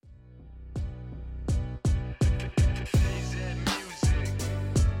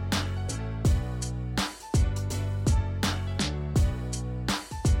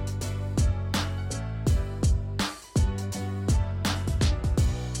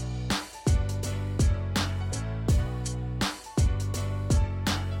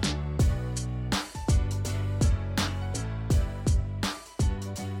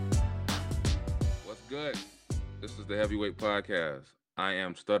the Heavyweight Podcast. I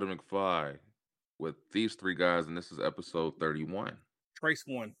am Stutta McFly with these three guys, and this is episode 31. Trace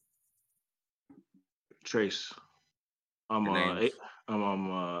one. Trace. I'm Your names?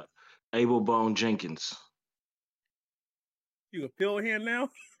 I'm Abel Bone Jenkins. You a pill hand now?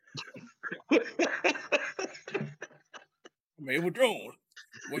 I'm Abel Jones.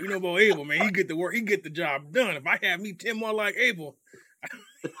 What you know about Abel, man? He get the work. He get the job done. If I have me 10 more like Abel,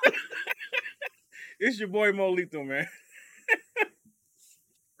 it's your boy Molito, man.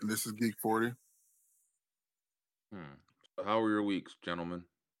 And this is Geek 40. So how were your weeks, gentlemen?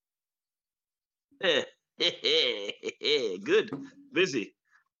 Good. Busy.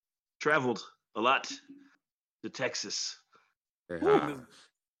 Traveled a lot to Texas. Hey, Woo, hi.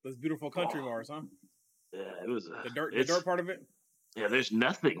 this beautiful country of ours, huh? Yeah, it was The dirt part of it. Yeah, there's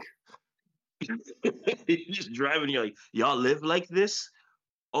nothing. You're just driving. You're like, y'all live like this?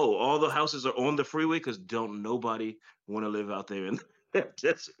 Oh, all the houses are on the freeway because don't nobody want to live out there in the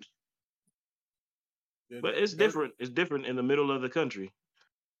desert. But it's different. It's different in the middle of the country.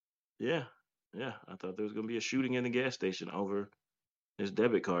 Yeah. I thought there was gonna be a shooting in the gas station over his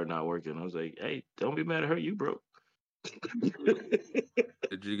debit card not working. I was like, hey, don't be mad at her. You broke.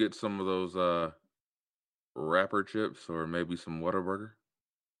 Did you get some of those wrapper chips or maybe some Whataburger?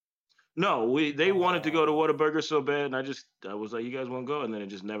 No, they wanted to go to Whataburger so bad, and I was like, you guys want to go? And then it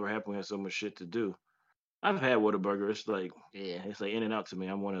just never happened. We had so much shit to do. I've had Whataburger. It's like In and Out to me.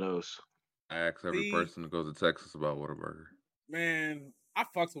 I'm one of those. I ask every person that goes to Texas about Whataburger. Man, I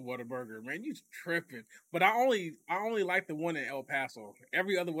fucks with Whataburger, man. You tripping. But I only like the one in El Paso.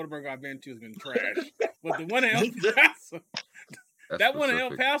 Every other Whataburger I've been to has been trash. But the one in El Paso, that one in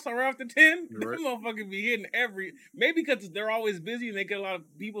El Paso right after 10, that motherfucker be hitting maybe because they're always busy and they get a lot of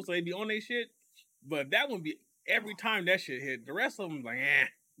people, so they be on their shit. But that one be every time that shit hit. The rest of them like, eh.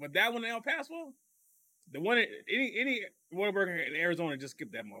 But that one in El Paso, the one in any Whataburger in Arizona, just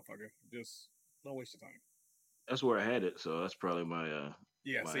skip that motherfucker. Just don't waste your time. That's where I had it, so that's probably my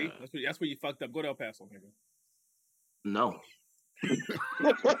yeah. See, that's where you fucked up. Go to El Paso, nigga. No.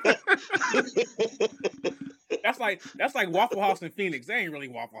 That's like Waffle House in Phoenix. They ain't really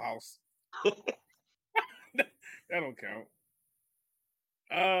Waffle House. That don't count.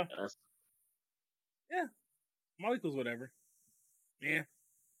 Yeah. My week was whatever. Yeah.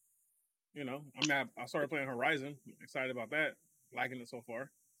 You know, I started playing Horizon. Excited about that. Liking it so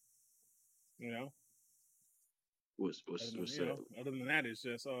far. You know. What's that? Other than that, it's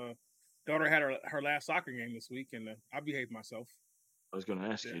just daughter had her last soccer game this week, and I behaved myself. I was gonna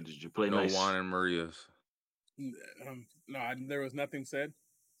ask you, did you play no nice? Juan and Maria's? No, there was nothing said.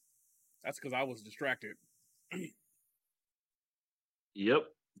 That's because I was distracted. Yep.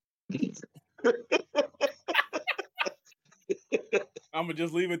 I'm gonna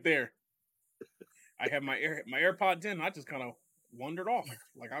just leave it there. I had my AirPods in. I just kind of wandered off.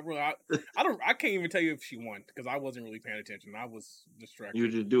 Like I can't even tell you if she won because I wasn't really paying attention. I was distracted. You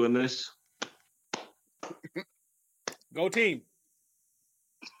were just doing this. Go team.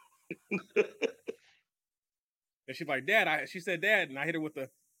 And she's like, Dad. She said, Dad, and I hit her with the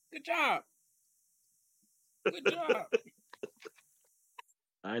good job. Good job.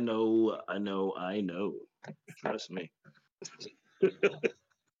 I know. Trust me.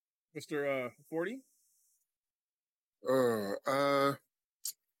 Mr. 40?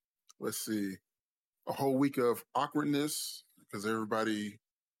 Let's see. A whole week of awkwardness because everybody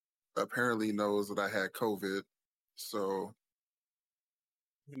apparently knows that I had COVID. So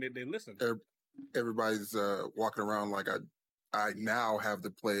And they listen. Everybody's walking around like I now have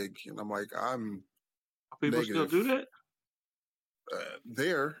the plague, and I'm like, I'm People negative. still do that?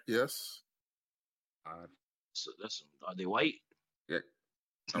 There, yes. So are they white? Yeah.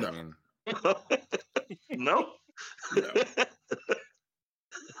 I mean, no.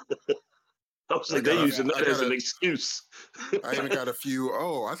 I was like, they're using that as an excuse. I even got a few.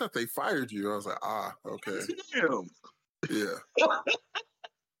 Oh, I thought they fired you. I was like, okay. Damn. Yeah.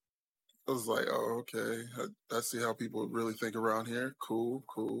 I was like, oh, okay. I see how people really think around here. Cool.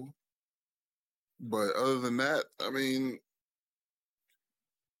 But other than that, I mean,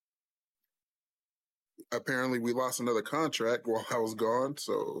 apparently we lost another contract while I was gone,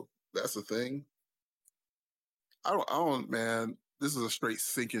 so that's the thing. I don't, man. This is a straight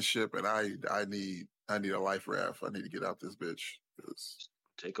sinking ship, and I need a life raft. I need to get out this bitch.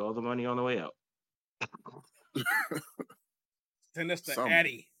 Take all the money on the way out. Send us to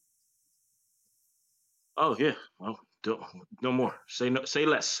Addy. Oh yeah. Well, no more. Say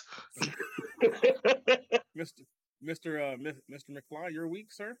less. Mr. McFly, your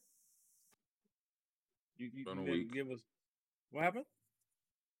week, sir. You been a week. Give us what happened?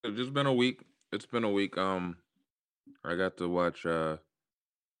 It's just been a week. It's been a week. I got to watch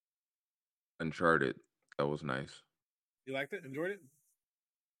Uncharted. That was nice. You liked it? Enjoyed it?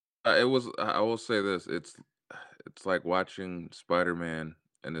 It was. I will say this. It's like watching Spider-Man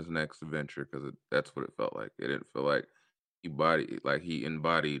in his next adventure because that's what it felt like. It didn't feel like he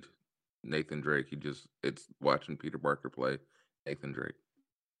embodied Nathan Drake. It's watching Peter Parker play Nathan Drake.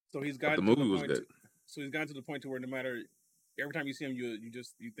 So he's But the gotten to the movie was point. good. So he's gotten to the point to where no matter every time you see him,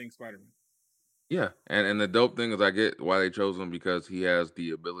 you think Spider Man. Yeah, and the dope thing is I get why they chose him because he has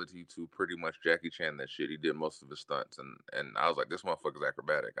the ability to pretty much Jackie Chan that shit. He did most of his stunts, and I was like, this motherfucker's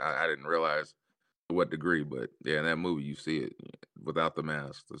acrobatic. I didn't realize to what degree, but yeah, in that movie you see it without the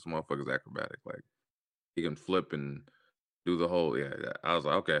mask. This motherfucker's acrobatic. Like he can flip and do the whole. Yeah, yeah. I was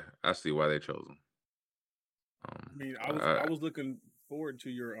like, okay, I see why they chose him. I mean, I I, was looking forward to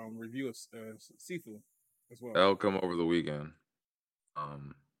your review of Sifu as well. I'll come over the weekend.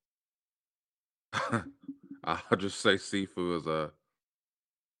 Um, I'll just say Sifu is a.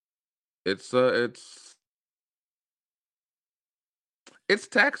 It's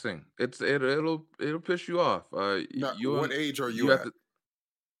taxing. It'll piss you off. Now, You what and age are you you have at? to.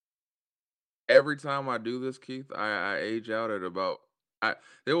 Every time I do this, Keith, I age out at about. I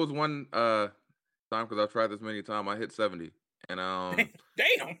There was one time because I've tried this many times. I hit 70, and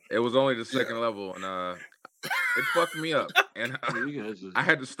Damn. it was only the Yeah, second level, and it fucked me up, and You guys I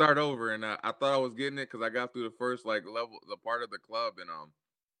had to start over, and I thought I was getting it because I got through the first like level, the part of the club, and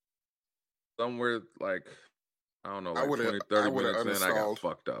somewhere like I don't know, like 20, I 30 would have minutes in, I got uninstalled.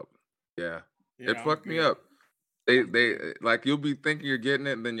 fucked up. Yeah, it Yeah, I'm fucked me good. up. They I'm they good. like you'll be thinking you're getting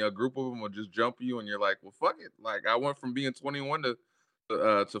it, and then a group of them will just jump you, and you're like, well, fuck it. Like I went from being 21 to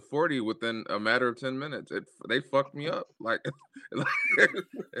 40 within a matter of 10 minutes. They fucked me up. Like, like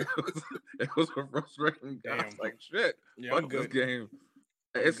it was it was a frustrating. I was Damn. like, shit, Yeah, I'm fuck this good. game.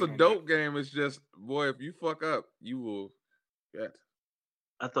 I'm It's a good on that. dope game. It's just, boy, if you fuck up, you will get.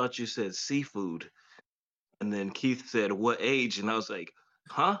 I thought you said seafood, and then Keith said what age, and I was like,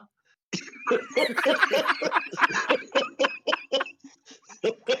 huh?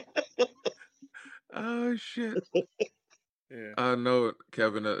 Oh shit. Yeah. I know it,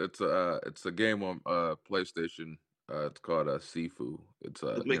 Kevin. It's a game on PlayStation. It's called Sifu. It's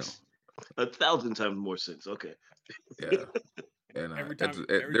It makes 1,000 times more sense. Okay. yeah, and Every time you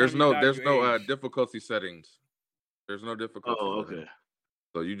die, you there's no age. difficulty settings. There's no difficulty Oh, settings. okay.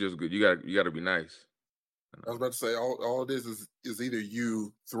 So you got to be nice. I was about to say all it is either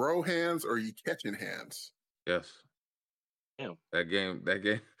you throw hands or you catching hands. Yes, Damn. that game.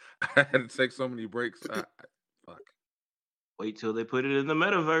 I had to take so many breaks. Fuck. Wait till they put it in the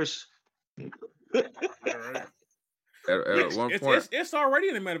metaverse. Yeah, right. At one point, It's already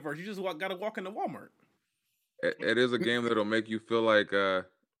in the metaverse. You just gotta walk into Walmart. it is a game that'll make you feel like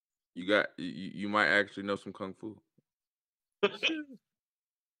you might actually know some kung fu.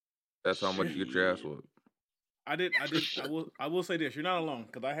 That's how much you get your ass Shit. whooped. I will say this: you're not alone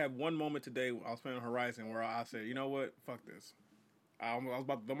because I had one moment today. I was playing on Horizon where I said, you know what, fuck this. I was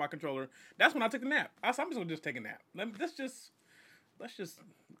about to throw my controller. That's when I took a nap. I said, I'm just gonna just take a nap. Let's just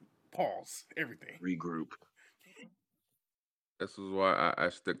pause everything. Regroup. This is why I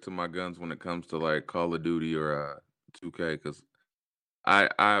stick to my guns when it comes to like Call of Duty or 2K because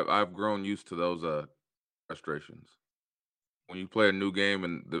I've grown used to those frustrations. When you play a new game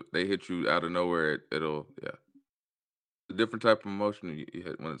and they hit you out of nowhere, it'll yeah, a different type of emotion you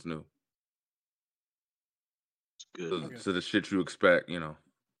hit when it's new. It's good. Okay. To the shit you expect, You're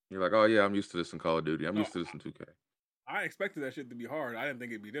like, oh yeah, I'm used to this in Call of Duty. I'm No, used to this in 2K. I expected that shit to be hard. I didn't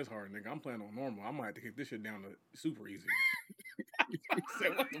think it'd be this hard, nigga. I'm playing on normal. I might have to kick this shit down to super easy. I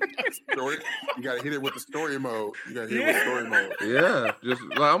said, what the fuck? Story, you gotta hit it with the story mode. You gotta hit it with Yeah. story mode. Yeah, just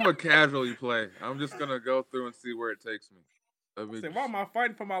like, I'm a casually play. I'm just gonna go through and see where it takes me. I I mean, said, why am I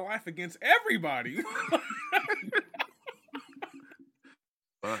fighting for my life against everybody?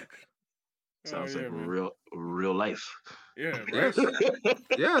 fuck. Sounds yeah, like man. real life. Yeah, right. Yes,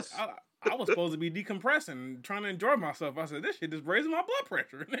 yes. I was supposed to be decompressing, trying to enjoy myself. I said, this shit is raising my blood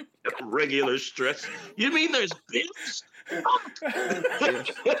pressure. Regular stress. You mean there's bills?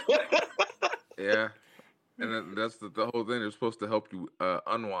 Yes. Yeah, and that's the whole thing. They're supposed to help you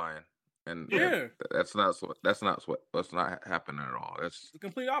unwind, and Yeah, that's not happening at all. That's the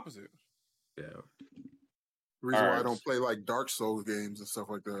complete opposite. yeah. The All reason why I right. don't play like Dark Souls games and stuff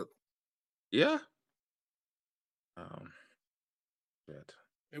like that. Yeah. Um. Shit.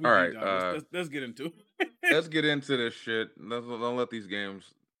 And we All deep right. dive. Let's get into it. Let's get into this shit. Don't let these games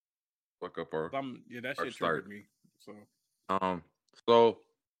fuck up That our shit start. triggered me. So Um. So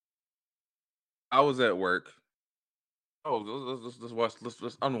I was at work. Oh, let's watch.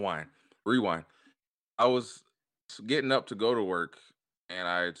 Let's unwind, rewind. I was getting up to go to work, and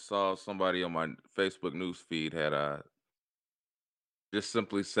I saw somebody on my Facebook news feed had just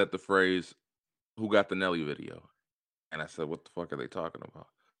simply said the phrase, "Who got the Nelly video?" And I said, "What the fuck are they talking about?"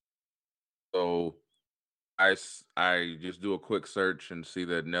 So I just do a quick search and see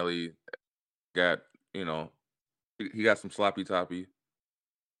that Nelly got, you know, he got some sloppy toppy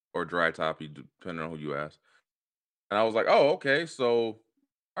or dry toppy, depending on who you ask. And I was like, "Oh, okay, so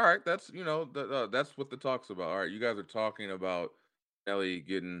all right, that's that's what the talk's about. All right, you guys are talking about Nelly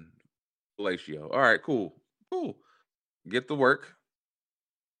getting fellatio. All right, cool, cool. Get to work.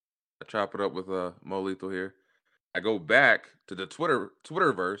 I chop it up with Mo Lethal here. I go back to the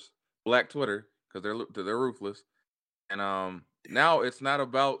Twitterverse, Black Twitter, because they're ruthless. And now it's not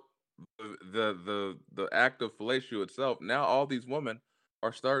about the act of fellatio itself. Now all these women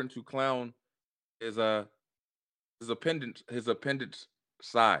are starting to clown his his appendage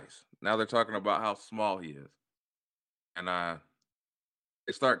size. Now they're talking about how small he is, and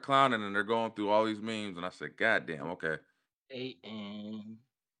they start clowning and they're going through all these memes. And I said, "God damn, okay." A.M.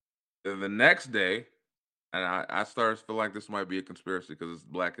 Then the next day, and I started to feel like this might be a conspiracy because it's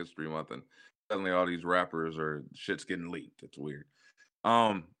Black History Month, and suddenly all these rappers or shit's getting leaked. It's weird.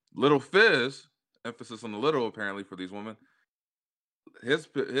 Little Fizz, emphasis on the little apparently for these women. His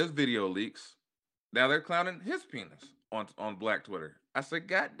video leaks. Now they're clowning his penis on Black Twitter. I said,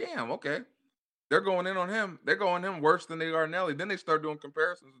 God damn, okay. They're going in on him. They're going him worse than they are Nelly. Then they start doing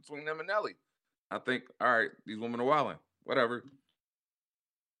comparisons between them and Nelly. I think, all right, these women are wilding. Whatever.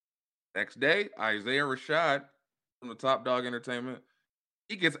 Next day, Isaiah Rashad from the Top Dog Entertainment,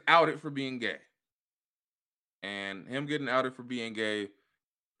 he gets outed for being gay. And him getting outed for being gay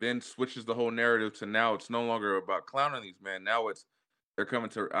then switches the whole narrative to now it's no longer about clowning these men. Now they're coming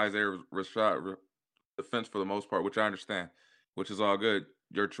to Isaiah Rashad defense for the most part, which I understand, which is all good.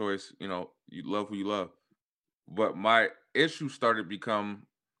 Your choice, you love who you love. But my issue started become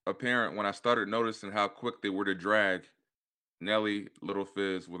apparent when I started noticing how quick they were to drag Nelly, Little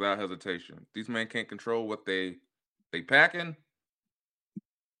Fizz without hesitation. These men can't control what they packing,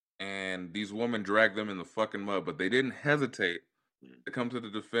 and these women drag them in the fucking mud. But they didn't hesitate to come to the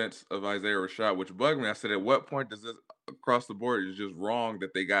defense of Isaiah Rashad, which bugged me. I said, at what point does this across the board is just wrong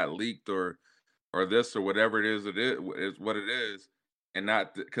that they got leaked or this or whatever it is what it is, and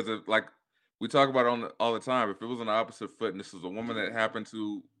not because like we talk about it all the time. If it was on the opposite foot and this is a woman that happened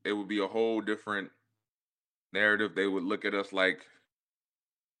to, it would be a whole different narrative. They would look at us like,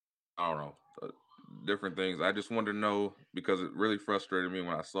 I don't know, different things. I just wanted to know because it really frustrated me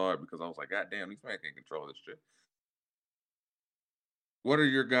when I saw it because I was like, God damn, these men can't control this shit. What are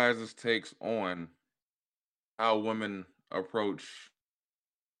your guys' takes on how women approach,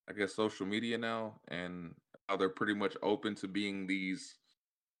 I guess, social media now and how they're pretty much open to being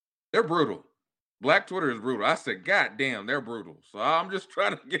they're brutal. Black Twitter is brutal. I said, God damn, they're brutal. So I'm just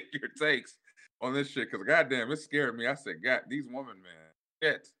trying to get your takes on this shit because, God damn, it scared me. I said, God, these women, man,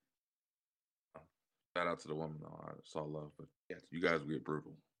 shit. Shout out to the women, though. I saw love, but yes, you guys get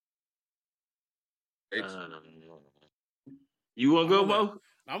brutal. You want to go, Mo?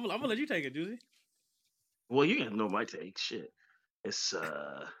 I'm gonna let you take it, Juicy. Well, you gotta know my take. Shit, it's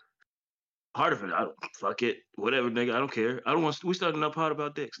part of it. I don't fuck it, whatever, nigga. I don't care. I don't want. We starting up hard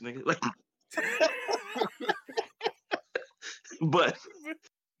about dicks, nigga. Like, but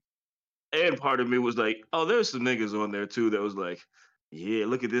and part of me was like, oh, there's some niggas on there too that was like, yeah,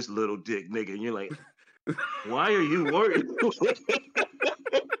 look at this little dick, nigga, and you're like, why are you worried?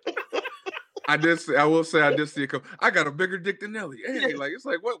 I will say I did see a couple. I got a bigger dick than Nelly. Hey, like it's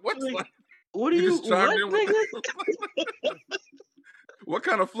like what's like? What are you? What, nigga? What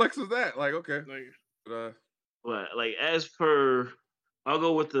kind of flex is that? Like, okay. But like as per, I'll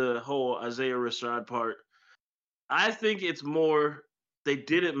go with the whole Isaiah Rashad part. I think it's more they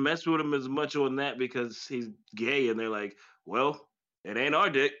didn't mess with him as much on that because he's gay, and they're like, well, it ain't our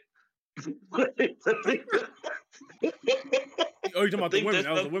dick. Oh, you're talking about the women?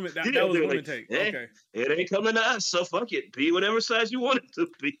 That was the women. That was the women like, take. Hey, okay, it ain't coming to us, so fuck it. Be whatever size you want it to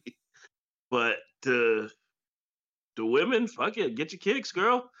be. But the women, fuck it. Get your kicks,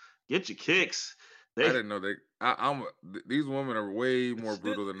 girl. Get your kicks. I didn't know they. These women are way more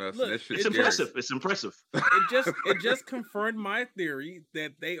brutal than us. Look, it's impressive. It's impressive. It just confirmed my theory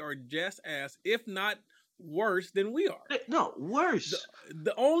that they are just as, if not worse than we are. No, worse.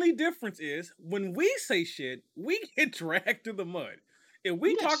 The only difference is when we say shit, we get dragged to the mud. If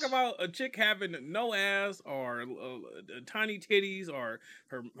we talk about a chick having no ass or tiny titties or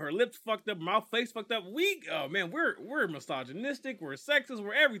her lips fucked up, mouth face fucked up, we're misogynistic, we're sexist,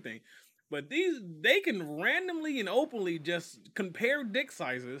 we're everything. But they can randomly and openly just compare dick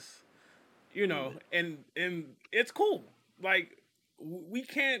sizes you know, and it's cool. Like we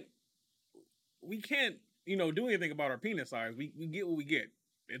can't do anything about our penis size. We get what we get.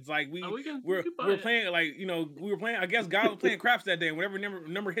 It's like we're playing like we were playing. I guess God was playing craps that day. And whatever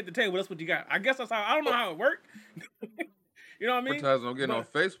number hit the table, that's what you got. I guess that's how. I don't know how it worked. You know what I mean? Advertising I'm getting on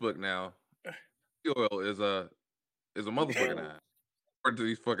Facebook now. Oil is a motherfucking ad. According to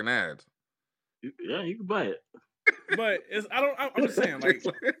these fucking ads. Yeah, you can buy it. But I'm just saying, like,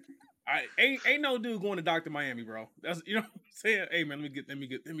 ain't no dude going to Dr. Miami, bro. That's what I'm saying. Hey man, let me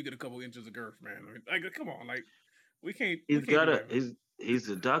get a couple inches of girth, man. Like, come on, like, we can't. He's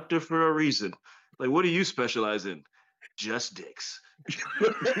a doctor for a reason. Like, what do you specialize in? Just dicks.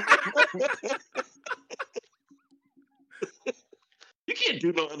 You can't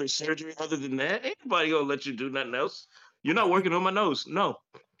do no other surgery other than that. Ain't nobody gonna let you do nothing else. You're not working on my nose. No,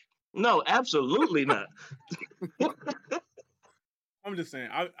 absolutely not. I'm just saying.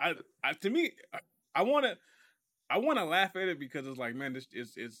 To me, I want to laugh at it because it's like, man,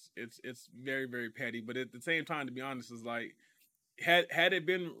 it's very, very petty. But at the same time, to be honest, it's like had it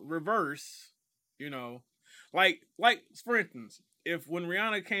been reverse, like for instance, if when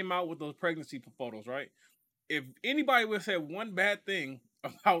Rihanna came out with those pregnancy photos, right? If anybody would have said one bad thing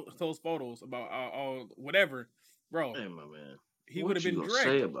about those photos, about whatever, bro, hey, my man, he would have been dragged.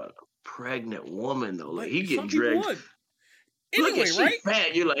 Say about a pregnant woman though, like he get dragged. Would. Anyway, look at she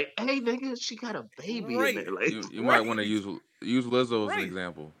fat. You're like, hey, nigga, she got a baby in there. Like, you might want to use Lizzo as an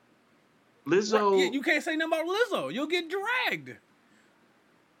example. Lizzo, yeah, you can't say nothing about Lizzo. You'll get dragged.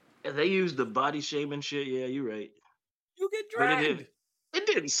 They use the body shaming shit. Yeah, you're right. You get dragged. It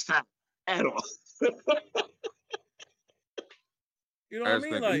didn't stop at all. You know what I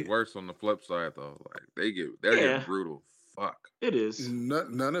mean? Think it's worse on the flip side though. Like they're getting brutal. Fuck. It is.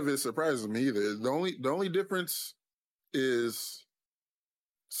 None of it surprises me either. The only difference is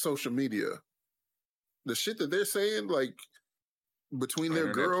social media. The shit that they're saying, like between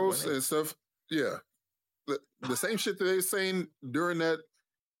their girls and stuff. Yeah, the same shit that they're saying during that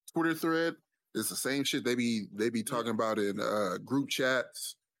Twitter thread is the same shit they be talking about in group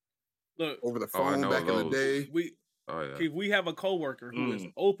chats. Look, over the phone back in the day. We have a coworker who is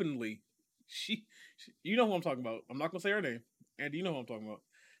openly she you know who I'm talking about. I'm not gonna say her name. Andy, you know who I'm talking about.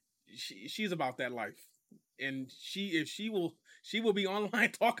 She's about that life, and she will be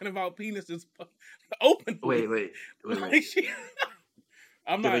online talking about penises openly. Wait.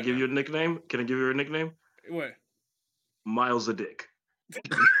 Can I give you a nickname? Can I give you a nickname? What? Miles a Dick.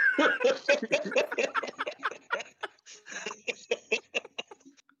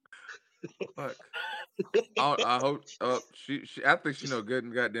 Fuck. I hope she I think she know good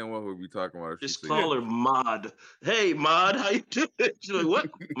and goddamn well who we talking about. Just call her Mod. Hey Mod, how you doing? She's like, what?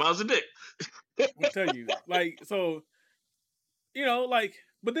 Miles a Dick. I'll tell you, like, so,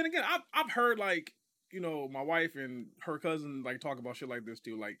 but then again, I've heard like, my wife and her cousin like talk about shit like this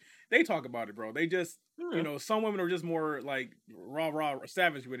too. Like they talk about it, bro. They just, some women are just more like raw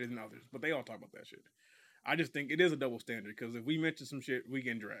savage with it than others, but they all talk about that shit. I just think it is a double standard because if we mention some shit, we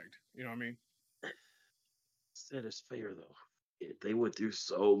get dragged. You know what I mean? That is fair though. They went through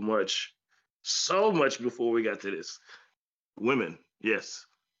so much before we got to this. Women, yes,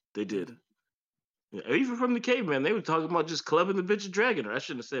 they did. Yeah, even from the caveman, they were talking about just clubbing the bitch and dragging her. I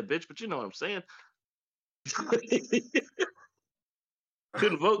shouldn't have said bitch, but you know what I'm saying.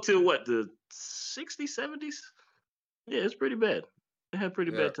 Couldn't vote till what, the 60s, 70s? Yeah, it's pretty bad. They had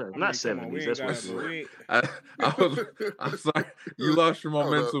pretty bad times. Not 70s. That's what I'm sorry. You lost your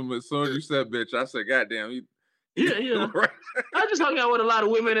momentum as soon as you said bitch. I said, goddamn. Yeah. Right. I just hung out with a lot of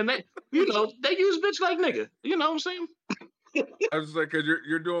women and they use bitch like nigga. You know what I'm saying? I was just like, because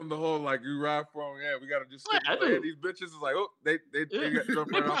you're doing the whole like you ride for them. Yeah, we gotta just stick these bitches is like, oh, they got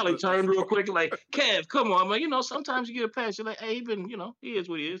jumped right off. Probably turned real quick, like, Kev, come on, man. Sometimes you get a pass. You're like, hey, he is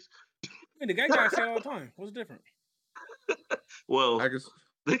what he is. I mean, the gay guys say it all the time. What's different? Well, I guess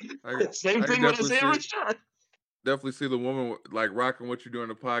same thing with his Rashad. Definitely see the woman like rocking what you do in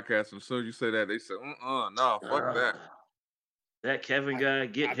the podcast, and as soon as you say that, they say, no, fuck that. That Kevin guy,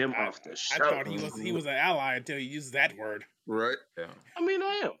 get him off the show. I thought he was an ally until he used that word. Right. Yeah. I mean,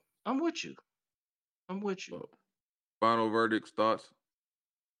 I am. I'm with you. Final verdicts, thoughts?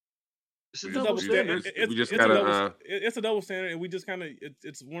 It's a double standard. It's a double standard, and we just kind of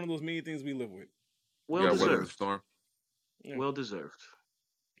it's one of those many things we live with. Well deserved. The storm. Yeah. Well deserved.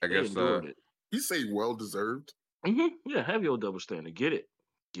 I guess. You say well deserved. Mm-hmm. Yeah, have your double standard. Get it.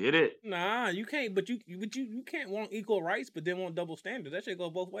 Nah, you can't. But you can't want equal rights, but then want double standard. That shit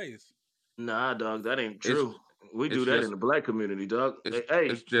go both ways. Nah, dog, that ain't true. We do that in the black community, dog.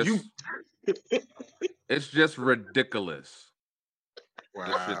 It's just ridiculous.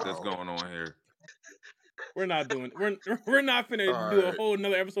 the shit that's going on here. We're not doing. We're not finna do a whole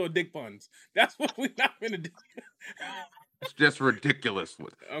another episode of dick puns. That's what we're not finna do. It's just ridiculous.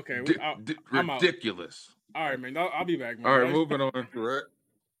 Okay, I'm ridiculous. All right, man. I'll be back, man. All right, moving on. Correct.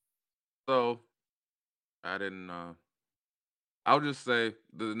 So, I didn't. I'll just say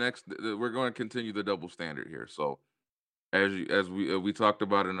we're going to continue the double standard here. So, as we talked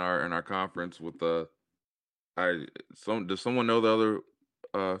about in our conference with does someone know the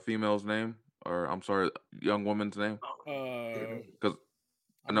other female's name, or I'm sorry, young woman's name? Because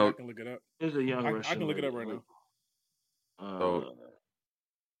I know I can look it up. There's a young I can look it up right now. So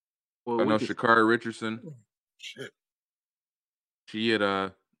I know Sha'Carri Richardson. Shit. She had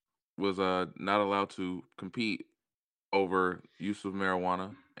was not allowed to compete over use of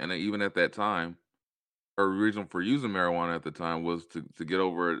marijuana, and even at that time, her reason for using marijuana at the time was to get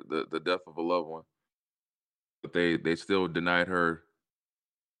over the death of a loved one. But they still denied her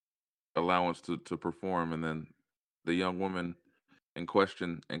allowance to perform, and then the young woman in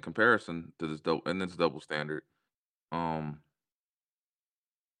question, in comparison to this double standard,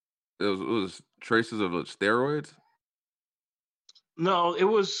 it was traces of steroids. No, it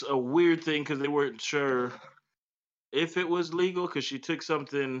was a weird thing because they weren't sure if it was legal because she took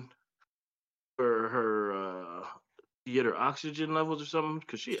something for her get her oxygen levels or something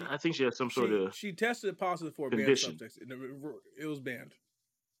because I think she had some sort of she tested positive for a banned substance. It was banned.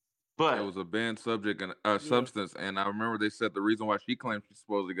 But it was a banned subject and substance, and I remember they said the reason why she claimed she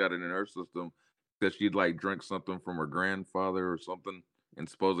supposedly got it in her system because she'd like drank something from her grandfather or something, and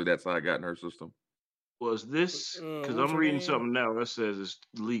supposedly that's how it got in her system. Was this because I'm reading something now that says it's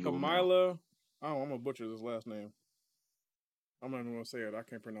legal? Kamila, I'm gonna butcher this last name. I'm not even gonna say it. I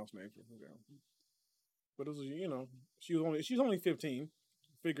can't pronounce names. But it was, she's only 15,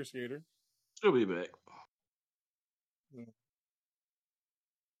 figure skater. She'll be back. Yeah.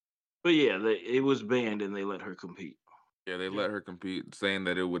 But yeah, it was banned and they let her compete. Yeah, they let her compete, saying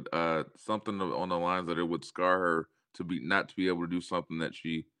that it would something on the lines that it would scar her not to be able to do something that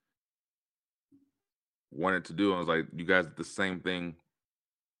she wanted to do. And I was like, you guys did the same thing.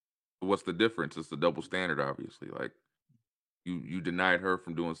 What's the difference? It's the double standard, obviously. Like you denied her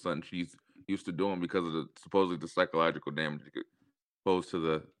from doing something she's used to doing because of supposedly the psychological damage it could pose to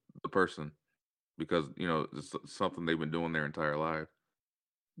the person, because it's something they've been doing their entire life.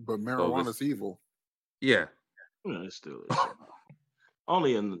 But marijuana's evil. Yeah. It still is.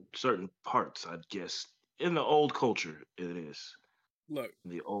 Only in certain parts, I guess. In the old culture, it is. Look,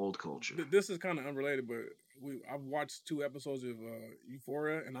 the old culture. This is kind of unrelated, but I've watched 2 episodes of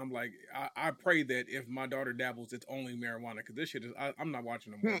Euphoria, and I'm like, I pray that if my daughter dabbles, it's only marijuana, because this shit is. I'm not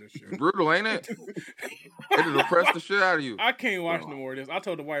watching no more of this shit. Brutal, ain't it? It'll depress the shit out of you. I can't watch no more of this. I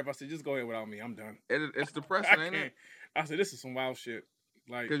told the wife, I said, just go ahead without me. I'm done. It's depressing, ain't it? I said, this is some wild shit.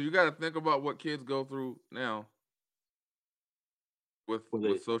 Like, because you got to think about what kids go through now.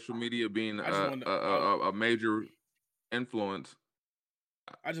 With social media being a major influence.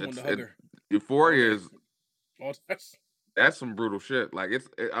 I just wanted to hug her. Euphoria is that's some brutal shit. Like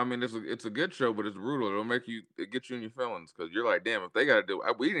it's a good show, but it's brutal. It gets you in your feelings because you're like, damn, if they got to do,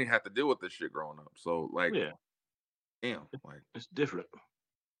 we didn't have to deal with this shit growing up. So like, yeah, damn, like it's different.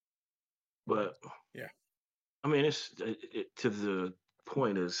 But yeah, I mean, it's to the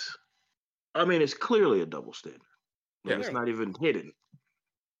point is, I mean, it's clearly a double standard. Like, it's not even hidden.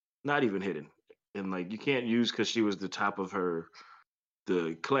 Not even hidden. And like, you can't use because she was the top of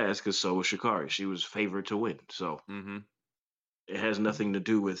the class, because so was Sha'Carri. She was favored to win. So it has nothing to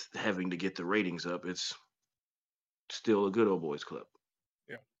do with having to get the ratings up. It's still a good old boys club.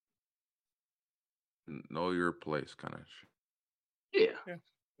 Yeah. Know your place kind of shit. Yeah.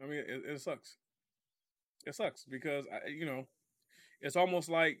 I mean, it sucks. It sucks because, it's almost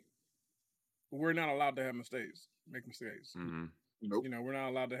like we're not allowed to make mistakes. Mm-hmm. Nope. We're not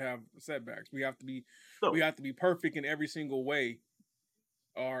allowed to have setbacks. We have to be perfect in every single way,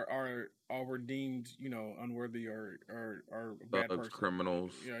 or we're deemed, unworthy or bad person,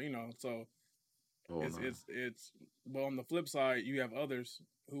 criminals. Yeah, so it's well, on the flip side, you have others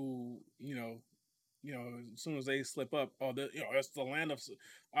who, as soon as they slip up, it's the land of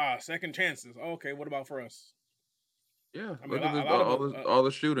second chances. Okay, what about for us? Yeah, I mean, look at all the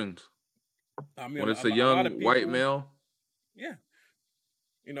shootings. I mean, when it's a young white male. Yeah.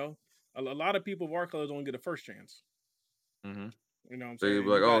 A lot of people of our colors don't get a first chance. Mm-hmm. You know what I'm saying? They'd be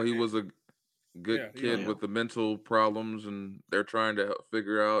like, he was a good kid with the mental problems, and they're trying to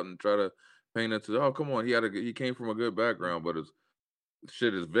figure out and try to paint it to, come on, he came from a good background, but his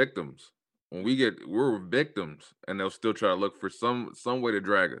shit is victims. When we're victims, and they'll still try to look for some way to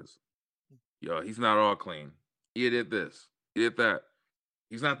drag us. Yo, he's not all clean. He did this. He did that.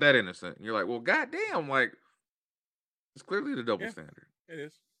 He's not that innocent. And you're like, well, goddamn, like it's clearly the double standard. It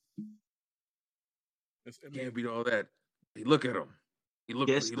is. Can't beat all that. Hey, look at him. He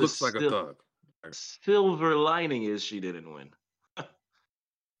Guess looks like a thug. Silver lining is she didn't win.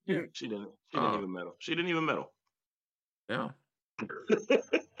 Yeah. She didn't even medal. She didn't even medal. Yeah. You're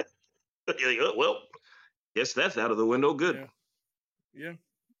like, oh, well, guess that's out of the window. Good. Yeah.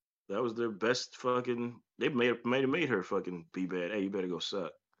 That was their best fucking. They made her fucking be bad. Hey, you better go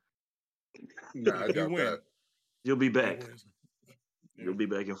suck. Nah, I doubt that. You'll be back. You'll be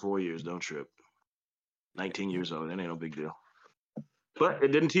back in 4 years. Don't trip. 19 years old. That ain't no big deal. But it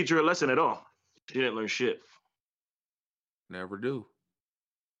didn't teach her a lesson at all. She didn't learn shit. Never do.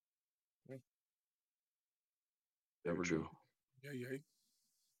 Never do. Yeah.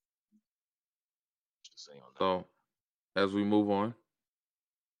 So, as we move on,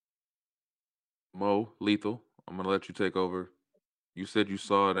 Mo, Lethal, I'm going to let you take over. You said you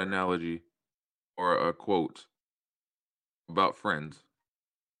saw an analogy or a quote about friends.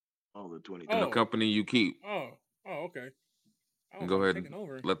 Oh, the 20. And the company you keep. Oh, okay. And go ahead and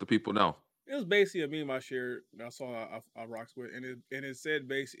let the people know. It was basically a meme I shared that I saw I rocks with, and it said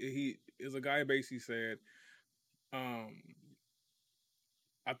basically a guy basically said, I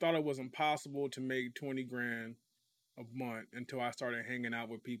thought it was impossible to make 20 grand a month until I started hanging out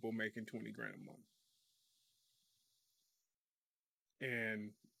with people making 20 grand a month.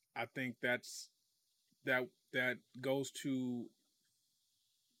 And I think that goes to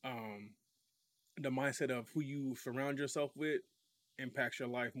the mindset of who you surround yourself with impacts your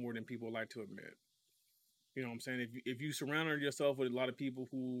life more than people like to admit. You know what I'm saying? If you surround yourself with a lot of people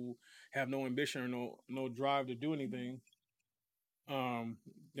who have no ambition or no drive to do anything,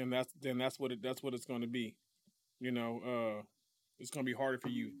 then that's what it's going to be. You know, it's going to be harder for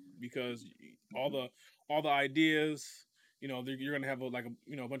you because all the ideas, you know, you're going to have a bunch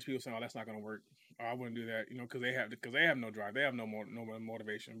of people saying, "Oh, that's not going to work. Oh, I wouldn't do that," you know, because they have no drive, they have no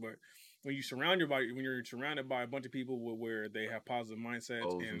motivation. But when you're surrounded by a bunch of people where they have positive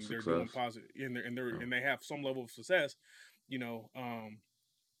mindsets and they're doing positive and they have some level of success, you know,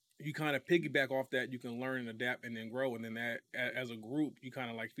 you kind of piggyback off that. You can learn and adapt and then grow, and then that as a group, you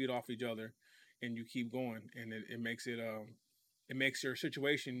kind of like feed off each other, and you keep going, and it makes your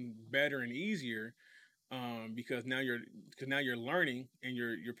situation better and easier, because now you're learning and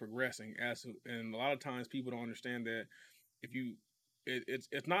you're progressing. And a lot of times people don't understand that if you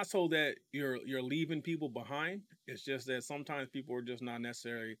it's not so that you're leaving people behind. It's just that sometimes people are just not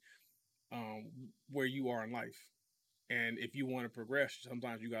necessarily where you are in life. And if you want to progress,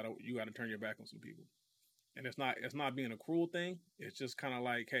 sometimes you gotta turn your back on some people. And it's not being a cruel thing. It's just kind of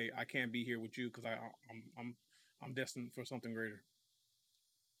like, hey, I can't be here with you because I'm destined for something greater.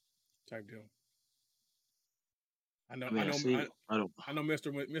 Type deal. I know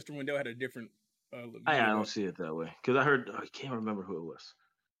Mr. Wendell had a different. I don't see it that way because I can't remember who it was,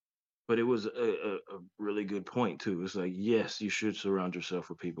 but it was a really good point too. It's like, yes, you should surround yourself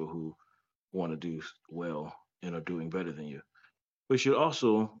with people who want to do well and are doing better than you. We should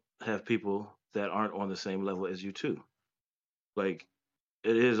also have people that aren't on the same level as you too. Like,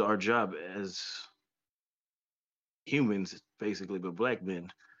 it is our job as humans, basically, but black men,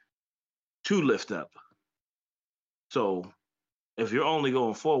 to lift up. So if you're only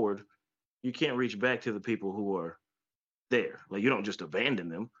going forward, you can't reach back to the people who are there. Like, you don't just abandon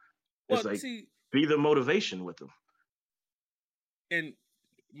them. It's be the motivation with them. And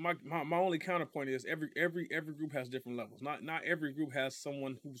my only counterpoint is every group has different levels. Not every group has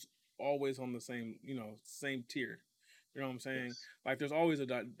someone who's always on the same tier. You know what I'm saying? Yes. Like, there's always a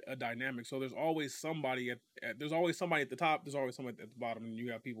dynamic. So there's always somebody there's always somebody at the top. There's always somebody at the bottom, and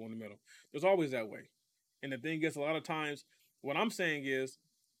you have people in the middle. There's always that way. And the thing is, a lot of times, what I'm saying is,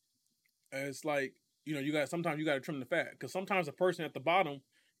 it's like, you know, sometimes you got to trim the fat, because sometimes the person at the bottom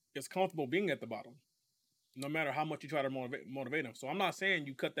is comfortable being at the bottom, no matter how much you try to motivate them. So I'm not saying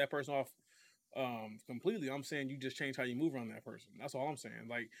you cut that person off completely. I'm saying you just change how you move around that person. That's all I'm saying.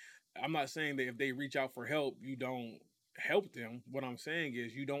 Like, I'm not saying that if they reach out for help, you don't help them. What I'm saying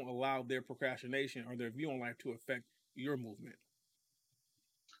is you don't allow their procrastination or their view on life to affect your movement.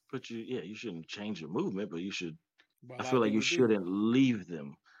 But you shouldn't change your movement, but you should. I feel like you shouldn't leave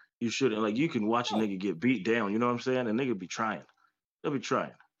them. You shouldn't, like, you can watch a nigga get beat down. You know what I'm saying? A nigga be trying. They'll be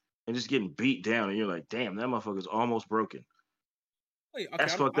trying. And just getting beat down, and you're like, damn, that motherfucker's almost broken. Okay,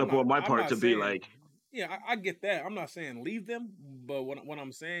 that's fucked up on my part to be like. Yeah, I get that. I'm not saying leave them, but what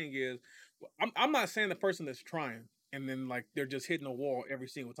I'm saying is, I'm not saying the person that's trying and then, like, they're just hitting a wall every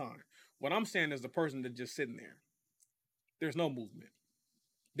single time. What I'm saying is the person that's just sitting there. There's no movement.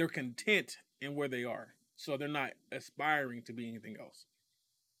 They're content in where they are, so they're not aspiring to be anything else.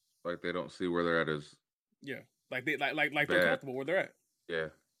 Like they don't see where they're at as like they're bad. comfortable where they're at. Yeah.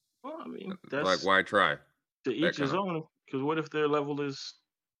 Well, I mean, Like that's why try? to each his own. Because what if their level is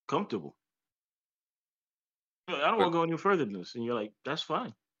comfortable? I don't want to go any further than this, and you're like, that's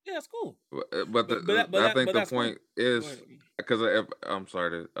fine. Yeah, it's cool. But I think the point cool. is because I'm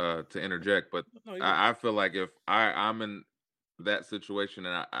sorry to interject, but I feel like if I'm in that situation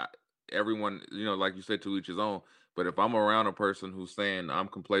and I everyone, you know, like you said, to each his own. But if I'm around a person who's saying I'm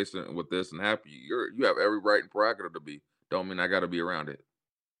complacent with this and happy, you have every right and prerogative to be. Don't mean I got to be around it.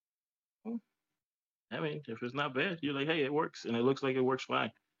 I mean, if it's not bad, you're like, hey, it works, and it looks like it works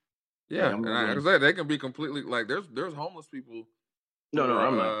fine. Yeah, and I say they can be completely like there's homeless people. No,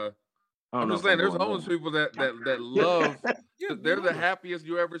 I'm not. I'm just saying there's homeless people that love. They're the happiest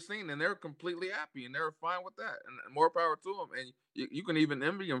you ever seen, and they're completely happy, and they're fine with that, and more power to them. And you can even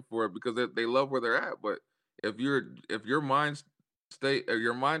envy them for it because they love where they're at. But if your mind state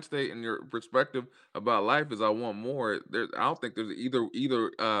and your perspective about life is I want more, I don't think there's either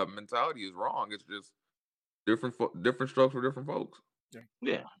mentality is wrong. It's just different strokes for different folks.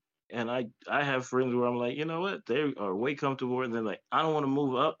 Yeah. And I have friends where I'm like, you know what? They are way comfortable, and they're like, I don't want to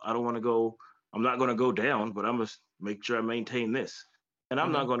move up. I don't want to go. I'm not going to go down, but I'm gonna make sure I maintain this. And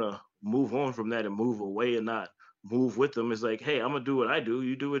I'm not going to move on from that and move away and not move with them. It's like, hey, I'm gonna do what I do.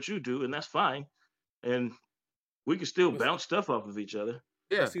 You do what you do, and that's fine. And we can still bounce stuff off of each other.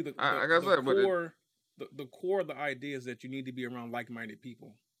 Yeah. See, the core of the idea is that you need to be around like-minded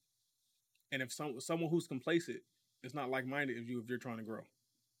people. And if someone who's complacent is not like-minded if you're trying to grow.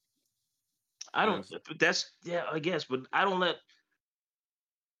 I don't. That's I guess, but I don't let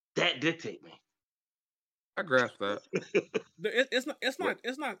that dictate me. I grasp that.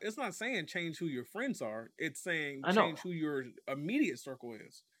 It's not saying change who your friends are. It's saying change who your immediate circle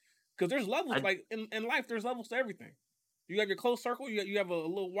is. Because there's levels. Like in life, there's levels to everything. You have your close circle. You have a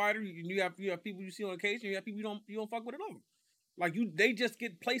little wider. You have people you see on occasion. You have people you don't fuck with at all. Like they just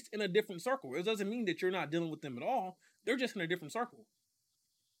get placed in a different circle. It doesn't mean that you're not dealing with them at all. They're just in a different circle.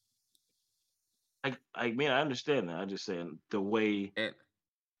 I mean, I understand that. I'm just saying the way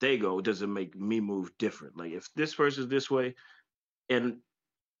they go doesn't make me move different. Like if this person's this way, and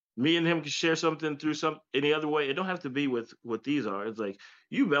me and him can share something through any other way, it don't have to be with what these are. It's like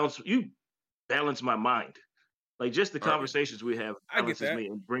you balance my mind. Like just the conversations we have balances me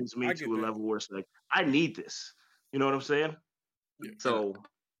and brings me to a level where it's like I need this. You know what I'm saying? Yeah. So,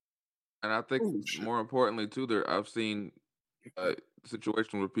 and I think more importantly too, I've seen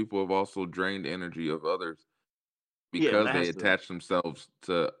situations where people have also drained energy of others because they attach themselves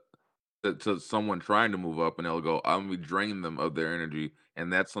to someone trying to move up, and they'll go, "I'm gonna drain them of their energy,"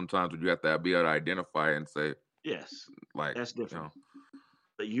 and that's sometimes what you have to be able to identify and say, "Yes, like that's different."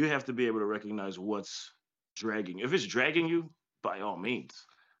 But you have to be able to recognize what's dragging. If it's dragging you, by all means.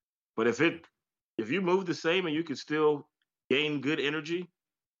 But if you move the same and you can still gain good energy,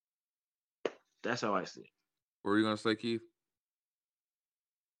 that's how I see it. What were you gonna say, Keith?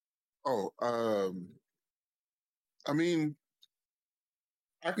 Oh, I mean,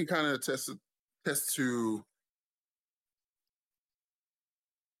 I can kind of attest to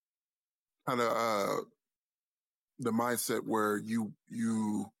kind of the mindset where you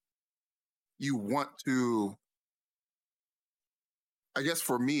want to. I guess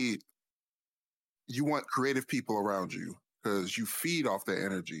for me, you want creative people around you because you feed off their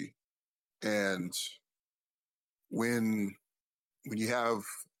energy, and when you have,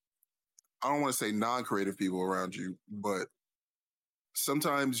 I don't want to say non-creative people around you, but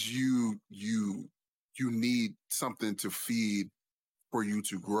sometimes you need something to feed for you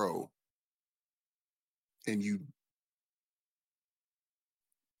to grow, and you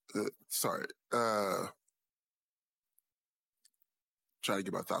trying to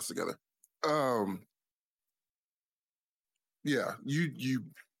get my thoughts together. Yeah,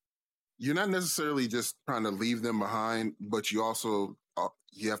 you're not necessarily just trying to leave them behind, but you also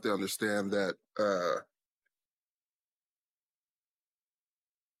you have to understand that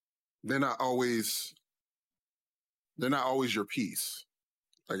they're not always your piece,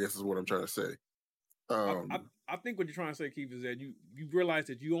 I guess is what I'm trying to say. I think what you're trying to say, Keith, is that you realize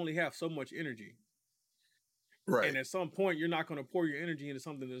that you only have so much energy, right? And at some point, you're not going to pour your energy into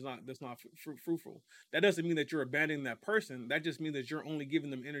something that's not fruitful. That doesn't mean that you're abandoning that person. That just means that you're only giving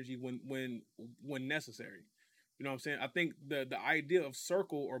them energy when necessary. You know what I'm saying? I think the idea of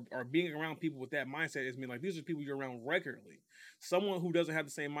circle or being around people with that mindset is like these are people you're around regularly. Someone who doesn't have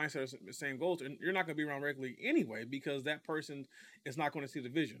the same mindset or the same goals, and you're not going to be around regularly anyway because that person is not going to see the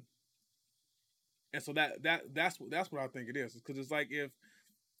vision. And so that's what I think it is, because it's like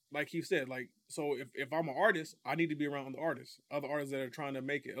like he said, like, so if I'm an artist, I need to be around other artists that are trying to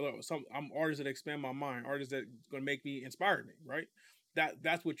make it. I'm artists that expand my mind, artists that going to make me, inspire me, right?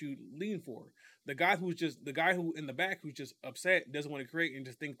 That's what you lean for. The guy who in the back who's just upset, doesn't want to create, and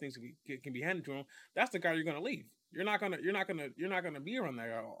just think things can be handed to him. That's the guy you're going to leave. You're not gonna be around that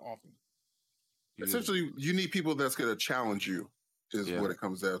guy often. Essentially, you need people that's going to challenge you. Is what it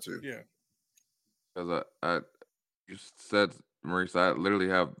comes down to. Yeah. Because you said, Maurice, I literally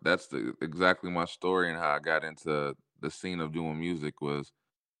have exactly my story and how I got into the scene of doing music was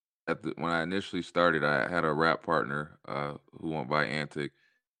when I initially started. I had a rap partner who went by Antic,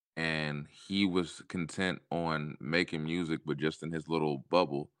 and he was content on making music, but just in his little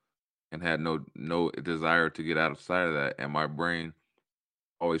bubble, and had no desire to get outside of that. And my brain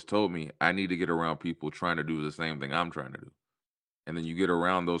always told me I need to get around people trying to do the same thing I'm trying to do. And then you get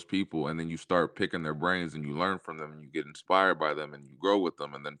around those people, and then you start picking their brains, and you learn from them, and you get inspired by them, and you grow with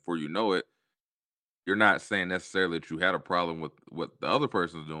them. And then before you know it, you're not saying necessarily that you had a problem with what the other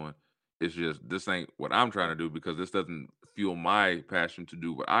person's doing. It's just, this ain't what I'm trying to do, because this doesn't fuel my passion to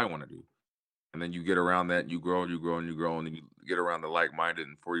do what I want to do. And then you get around that, and you grow and you grow and you grow, and then you get around the like-minded,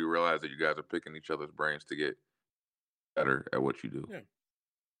 and before you realize that you guys are picking each other's brains to get better at what you do. Yeah.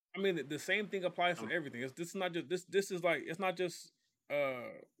 I mean, the same thing applies to everything. This is not just this. This is like, it's not just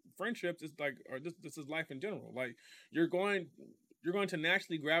friendships. It's like, or this is life in general. Like, you're going to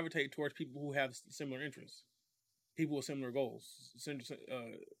naturally gravitate towards people who have similar interests, people with similar goals,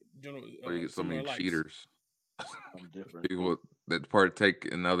 general. Or you get so many likes. cheaters. I'm different. People that partake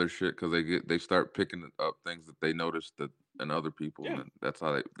in other shit because they start picking up things that they notice that in other people, and that's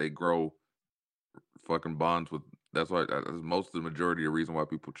how they grow fucking bonds with. That's why most of the majority of the reason why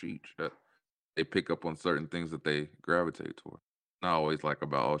people cheat. That they pick up on certain things that they gravitate toward. Not always like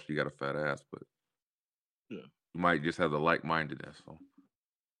about, oh, she got a fat ass, but you might just have the like-mindedness. So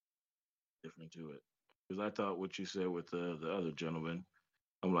different to it, because I thought what you said with the other gentleman,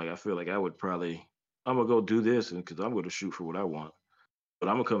 I'm like, I feel like I would probably, I'm gonna go do this, and because I'm gonna shoot for what I want, but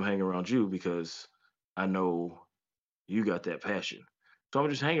I'm gonna come hang around you because I know you got that passion. So I'm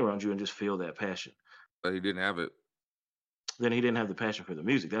gonna just hang around you and just feel that passion. But he didn't have it. Then he didn't have the passion for the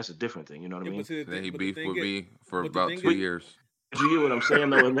music. That's a different thing. You know what I mean? Then he beefed with me for about 2 years. Do you get what I'm saying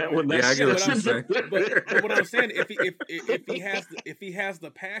though? And that yeah, I get what you're saying. But what I'm saying, if he has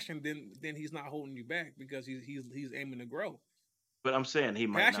the passion, then he's not holding you back, because he's aiming to grow. But I'm saying he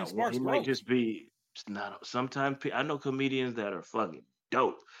might not. He might just be not. Sometimes I know comedians that are fucking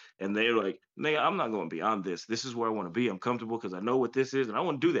dope, and they're like, "Nigga, I'm not going beyond this. This is where I want to be. I'm comfortable because I know what this is, and I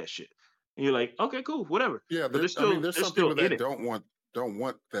want to do that shit." And you're like, "Okay, cool, whatever." Yeah, there's some people that don't want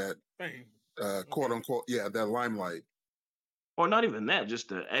that quote unquote that limelight. Or not even that, just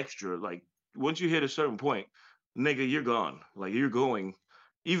the extra. Like, once you hit a certain point, nigga, you're gone. Like, you're going.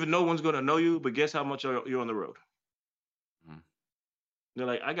 Even no one's gonna know you, but guess how much you're on the road. They're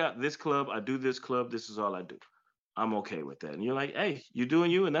like, I got this club, I do this club, this is all I do. I'm okay with that. And you're like, hey, you're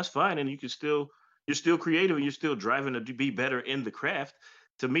doing you, and that's fine. And you're still creative, and you're still driving to be better in the craft.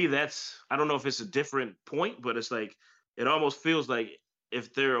 To me, I don't know if it's a different point, but it's like, it almost feels like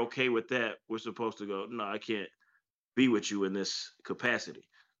if they're okay with that, we're supposed to go, no, I can't be with you in this capacity.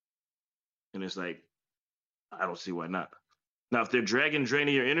 And it's like, I don't see why not. Now, if they're draining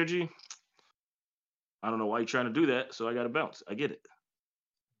your energy, I don't know why you're trying to do that, so I got to bounce. I get it.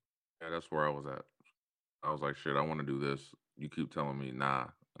 Yeah, that's where I was at. I was like, shit, I want to do this. You keep telling me nah,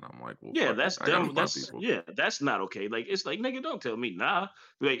 and I'm like, well, yeah, that's dumb. That's not okay. Like, it's like, nigga, don't tell me nah.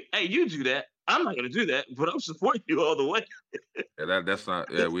 Like, hey, you do that. I'm not gonna do that, but I'm supporting you all the way. Yeah, that's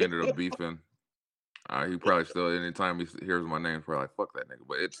not. Yeah, we ended up beefing. He probably still, anytime he hears my name, probably like, fuck that nigga.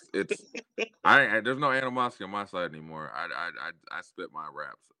 But it's there's no animosity on my side anymore. I spit my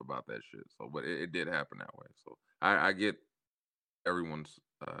raps about that shit. So, but it did happen that way. So I get everyone's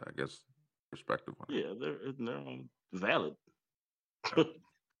I guess perspective on it. Yeah, they're valid.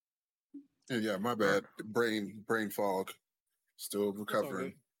 Yeah, my bad. Brain fog. Still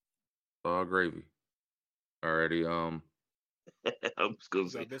recovering. All gravy. Already. I was gonna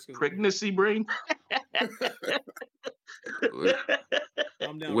say pregnancy brain.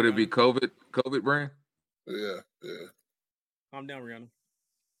 Would it be COVID brain? Yeah. Calm down, Rihanna.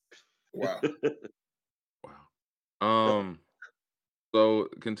 Wow. Wow. So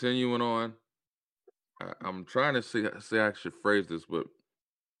continuing on, I'm trying to see how I should phrase this, but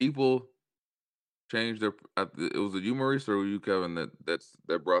people change their. It was you, Maurice, or you, Kevin,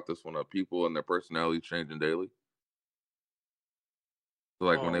 that brought this one up. People and their personality changing daily. So,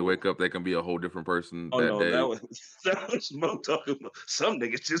 like, when they wake up, they can be a whole different person that day. That was Mo talking about. Some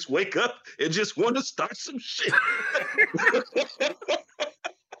niggas just wake up and just want to start some shit.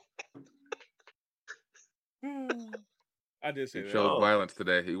 I did say He that. chose violence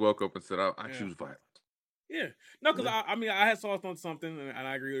today. He woke up and said, I choose violence. Yeah. No, because I mean, I had saw on something, and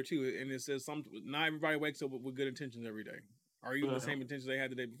I agree with you. And it says not everybody wakes up with good intentions every day, or even the same intentions they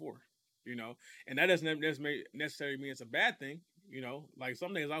had the day before. You know, and that doesn't necessarily mean it's a bad thing. You know, like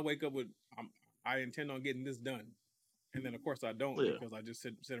some days I wake up with I intend on getting this done, and then of course I don't because I just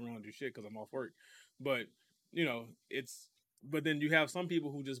sit around and do shit because I'm off work. But you know, but then you have some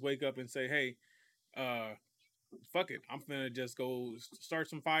people who just wake up and say, hey, fuck it, I'm finna just go start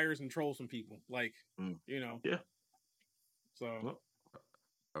some fires and troll some people, like you know. Yeah. So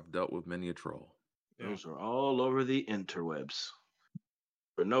I've dealt with many a troll. Those are all over the interwebs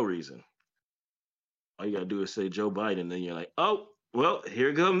for no reason. All you gotta do is say Joe Biden, then you're like, oh, well,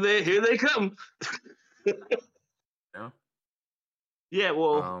 here they come. Yeah. Yeah,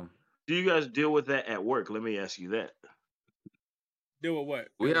 well, do you guys deal with that at work? Let me ask you that. Deal with what?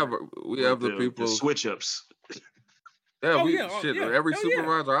 We have the people, the switch ups. Yeah, every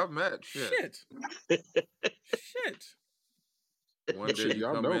supervisor I've met. Shit. One day you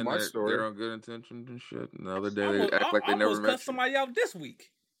come in, they're on good intentions and shit. Another day they act like they never met you. Cut somebody out this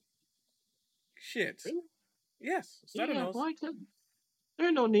week. Shit. Really? Yes. Why? There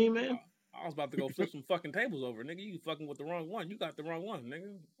ain't no need, man. I was about to go flip some fucking tables over, nigga. You fucking with the wrong one. You got the wrong one,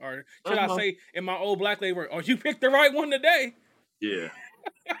 nigga. Or should I say in my old black lady word, oh, you picked the right one today. Yeah.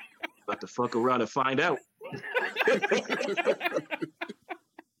 About to fuck around and find out.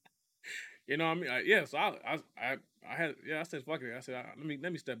 You know what I mean? So I said, fuck it. I said,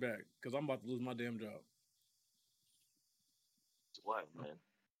 let me step back because I'm about to lose my damn job. It's wild, man.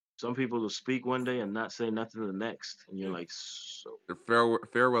 Some people will speak one day and not say nothing the next, and you're like, so. They're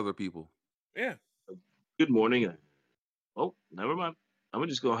fair weather people. Yeah. Good morning. Oh, never mind. I'm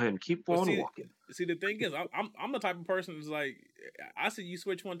gonna just go ahead and keep on walking. See, the thing is, I'm the type of person who's like, I see you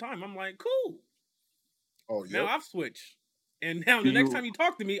switch one time, I'm like, cool. Oh yeah. Now I've switched, and now the next time you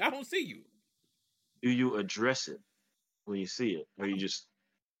talk to me, I don't see you. Do you address it when you see it, or you just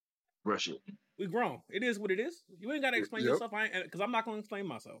brush it? We grown. It is what it is. You ain't got to explain yourself, because I'm not going to explain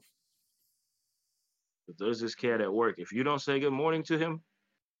myself. But there's this cat at work. If you don't say good morning to him,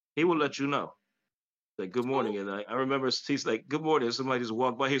 he will let you know. Like, good morning. And I remember he's like, good morning. Somebody just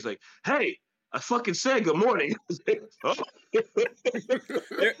walked by. He's like, hey, I fucking said good morning.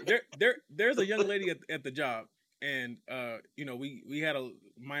 There's a young lady at the job. And, we had a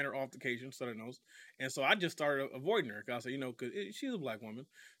minor altercation, Southern knows. And so I just started avoiding her. Because I said, because she's a black woman.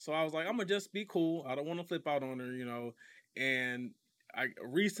 So I was like, I'm going to just be cool. I don't want to flip out on her, And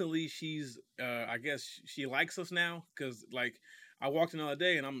recently she's, I guess she likes us now. Because, like, I walked in the other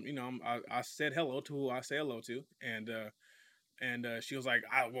day and I said hello to who I say hello to. And she was like,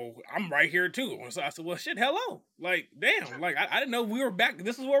 I'm right here too. So I said, well, shit, hello. Like, damn. Like, I didn't know we were back.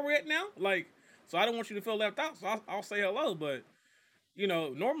 This is where we're at now. Like, so I don't want you to feel left out. So I'll say hello. But,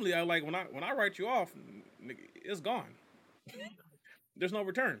 normally I like when I write you off, it's gone. There's no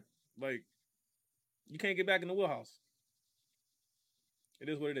return. Like, you can't get back in the wheelhouse. It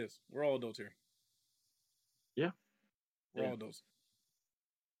is what it is. We're all adults here. Yeah. We're all adults.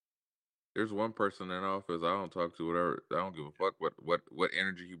 There's one person in office I don't talk to. Whatever, I don't give a fuck what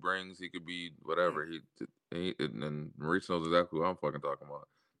energy he brings. He could be whatever. He and Maurice knows exactly who I'm fucking talking about.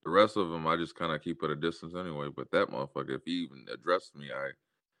 The rest of them, I just kind of keep at a distance anyway. But that motherfucker, if he even addressed me,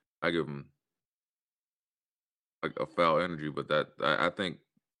 I give him like a foul energy. But that I think,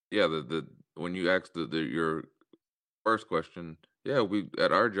 the when you ask your first question, we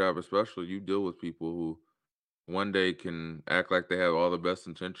at our job especially, you deal with people who one day can act like they have all the best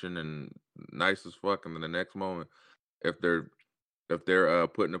intention and nice as fuck, and then the next moment, if they're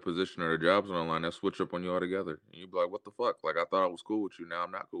put in a position or their jobs on the line, they'll switch up on you altogether. And you be like, what the fuck? Like, I thought I was cool with you. Now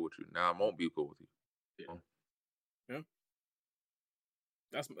I'm not cool with you. Now I won't be cool with you. Yeah.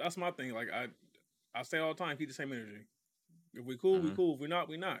 That's my thing. Like, I say all the time, keep the same energy. If we cool, we cool. If we're not,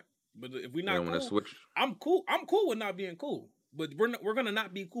 we not. But if we not cool, I'm cool. I'm cool with not being cool. But we're gonna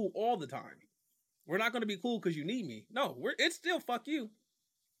not be cool all the time. We're not gonna be cool because you need me. No, it's still fuck you.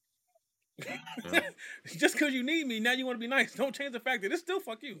 Yeah. Just because you need me, now you want to be nice. Don't change the fact that it's still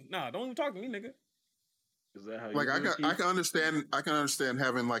fuck you. Nah, don't even talk to me, nigga. Is that how you like I can understand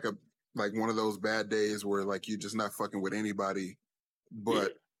having like one of those bad days where like you're just not fucking with anybody,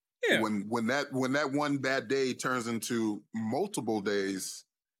 but when that one bad day turns into multiple days,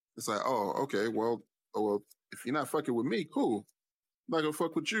 it's like, oh, okay, well, if you're not fucking with me, cool. I'm not gonna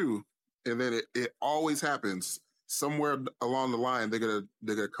fuck with you. And then it always happens. Somewhere along the line, they're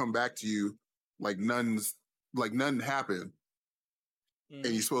gonna come back to you like nothing happened, and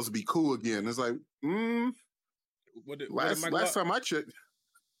you're supposed to be cool again. It's like, last time I checked.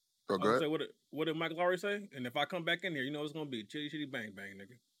 Oh, I go would ahead. say what did Mike Lowry say? And if I come back in here, you know it's gonna be chitty chitty bang bang,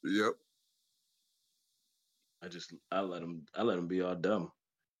 nigga. Yep. I let him be all dumb.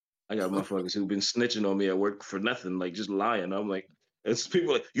 I got motherfuckers who've been snitching on me at work for nothing, like just lying. I'm like, it's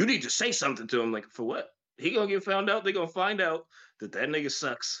people like, you need to say something to him. Like, for what? He gonna get found out. They gonna find out that nigga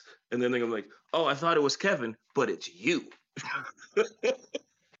sucks, and then they're gonna be like, oh, I thought it was Kevin, but it's you.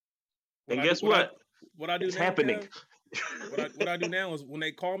 And guess what? What I do it's now, happening. Kev, what I do now is when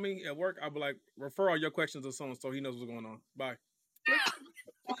they call me at work, I'll be like, refer all your questions to someone so he knows what's going on. Bye.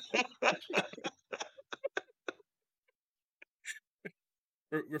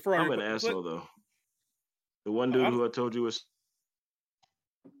 Refer all I'm your an asshole though. The one dude who I told you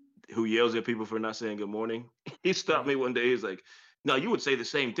who yells at people for not saying good morning. He stopped me one day. He's like, "No, you would say the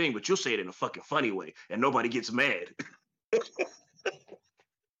same thing, but you'll say it in a fucking funny way, and nobody gets mad."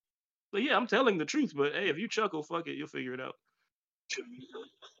 But yeah, I'm telling the truth. But hey, if you chuckle, fuck it, you'll figure it out.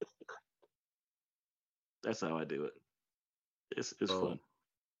 That's how I do it. It's fun.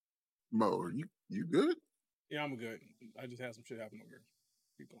 Mo, you good? Yeah, I'm good. I just had some shit happen over here.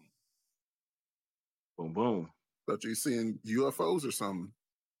 Keep going. Boom, boom. Thought you seeing UFOs or something?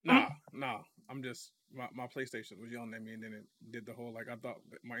 Nah. I'm just my PlayStation was yelling at me, and then it did the whole like I thought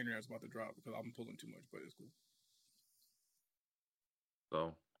my internet was about to drop because I'm pulling too much, but it's cool.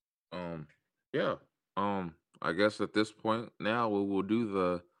 So, yeah. I guess at this point now we will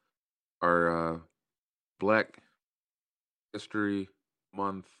do our Black History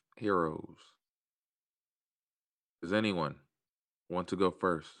Month heroes. Does anyone want to go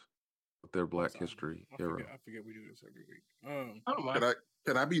first with their Black History hero? I forget we do this every week.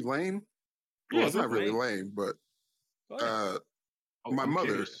 Can I be lame? Yeah, well, it's not really lame, but my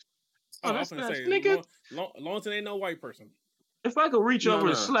mother. I was gonna say, nigga. Long as it ain't no white person. If I could reach over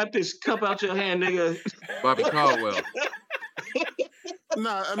and slap this cup out your hand, nigga. Bobby Caldwell.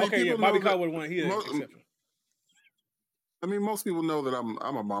 Nah, I mean, okay, yeah, Bobby Caldwell won. He had an exception. I mean, most people know that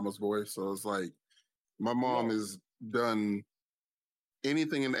I'm a mama's boy, so it's like my mom has done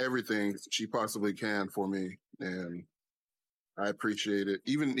anything and everything she possibly can for me, and I appreciate it.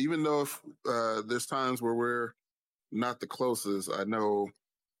 Even though if there's times where we're not the closest, I know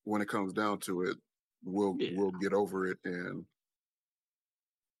when it comes down to it, we'll get over it, and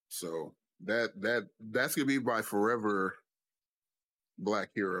so that's gonna be my forever Black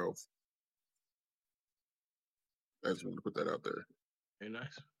hero. I just want to put that out there. Very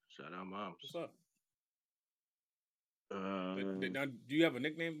nice. Shout out, moms. What's up? Now, do you have a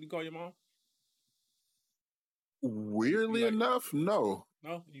nickname you call your mom? Weirdly enough, no.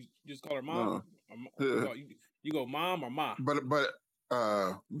 No, you just call her mom. No. You go mom or ma. But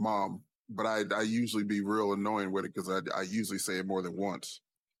mom. But I usually be real annoying with it because I usually say it more than once.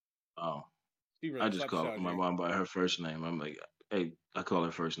 Oh, I just call my mom by her first name. I'm like, hey, I call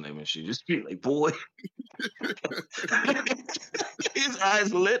her first name, and she just be like, boy. His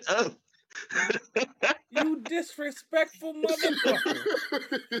eyes lit up. You disrespectful motherfucker.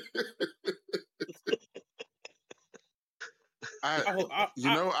 I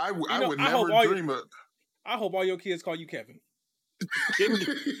would never dream of. I hope all your kids call you Kevin.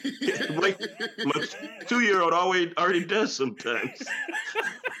 Wait, my 2-year-old already does sometimes.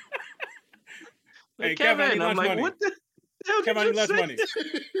 Hey, Kevin, I need lunch money. What the hell Kevin, I need lunch money.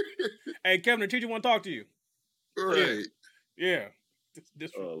 Hey, Kevin, the teacher want to talk to you. Right. Yeah.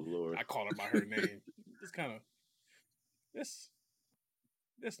 Oh, Lord. I call her by her name. It's kind of this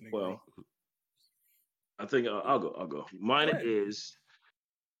nigga. Well, I think I'll go. Mine is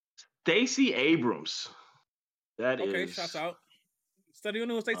Stacey Abrams. That okay, is. shouts out. Study, you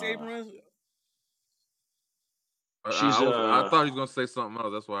know who Stacey Abrams is? I thought he was gonna say something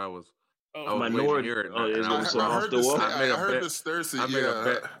else. That's why I was minority. Waiting to hear it. I heard the Stacey. I made a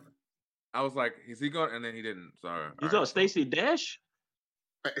bet. I was like, is he going? And then he didn't. Sorry. You thought Stacey Dash?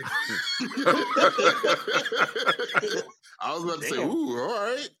 I was about to say, ooh, all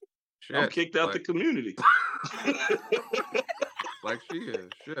right. Shit, I'm kicked out the community. Like she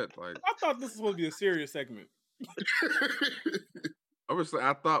is. Shit. Like I thought this was supposed to be a serious segment. Obviously,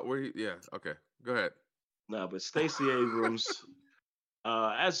 I thought okay. Go ahead. No, but Stacey Abrams,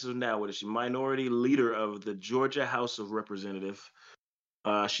 as of now, what is she? Minority leader of the Georgia House of Representatives.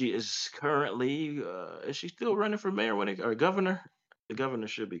 She is currently, is she still running for mayor or governor? The governor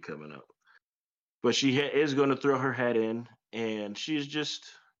should be coming up. But she is going to throw her hat in, and she's just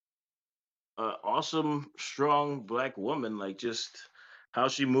an awesome, strong Black woman. Like, just how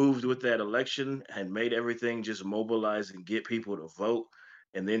she moved with that election and made everything just mobilize and get people to vote.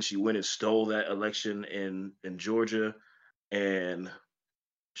 And then she went and stole that election in Georgia. And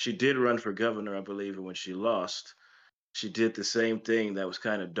she did run for governor, I believe, when she lost. she did the same thing that was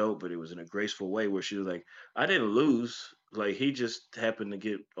kind of dope, but it was in a graceful way where she was like, I didn't lose. Like he just happened to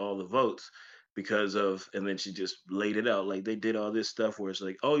get all the votes because of, and then she just laid it out. Like they did all this stuff where it's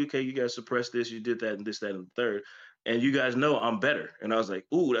like, oh, okay, you guys suppressed this, you did that, and this, that, and the third. And you guys know I'm better. And I was like,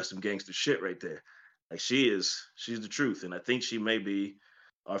 ooh, that's some gangster shit right there. Like she's the truth. And I think she may be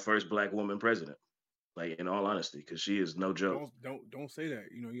our first black woman president. Like in all honesty, because she is no joke. Don't say that.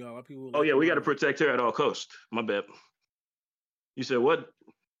 You know, you got a lot of people. Oh yeah, we got to protect her at all costs. My bad. You said what?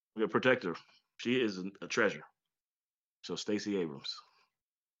 We got to protect her. She is a treasure. So Stacey Abrams.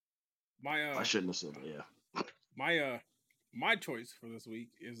 I shouldn't have said that. Yeah. My choice for this week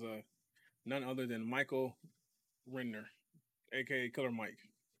is none other than Michael Renner, aka Killer Mike.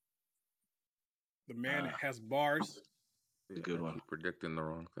 The man has bars. A good one. Keep predicting the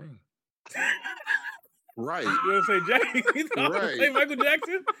wrong thing. Right. You want to say Jack? You thought Right. say Michael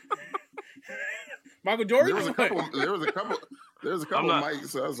Jackson? Michael Jordan? There was a couple of mics.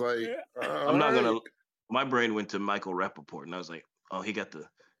 So I was like, I'm not gonna. My brain went to Michael Rappaport, and I was like, oh, he got the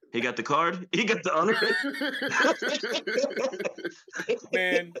card. He got the honor.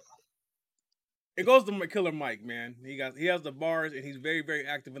 Man, it goes to Killer Mike. Man, he has the bars, and he's very, very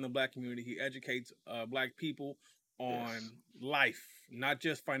active in the black community. He educates black people on life, not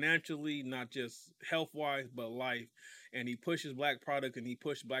just financially, not just health wise, but life. And he pushes black product, and he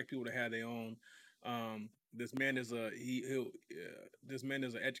pushes black people to have their own. This man is this man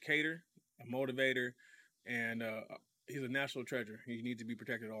is an educator, a motivator, and he's a national treasure. He needs to be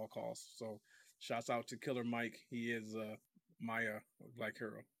protected at all costs. So, shouts out to Killer Mike. He is my black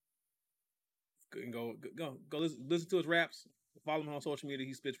hero. And go listen to his raps. Follow him on social media.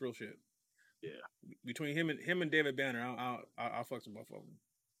 He spits real shit. Yeah. Between him and David Banner, I'll fuck some both of them.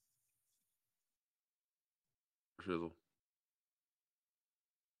 Shizzle.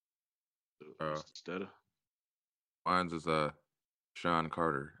 Stutta. Mine's is Sean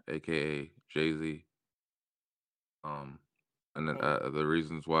Carter, aka Jay-Z. And then the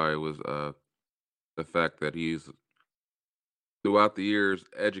reasons why was the fact that he's throughout the years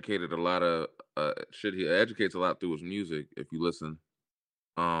educated a lot of shit. He educates a lot through his music if you listen.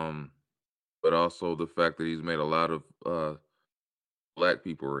 But also the fact that he's made a lot of black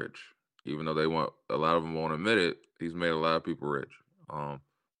people rich, even though a lot of them won't admit it. He's made a lot of people rich. And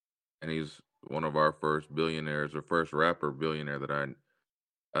he's one of our first billionaires, or first rapper billionaire that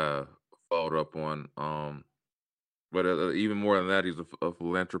I followed up on. But even more than that, he's a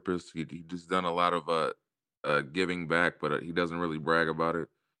philanthropist. He just done a lot of giving back, but he doesn't really brag about it.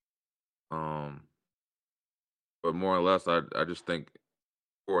 But more or less, I just think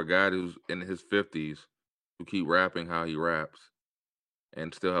for a guy who's in his 50s who keep rapping how he raps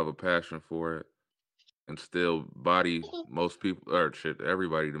and still have a passion for it and still body most people or shit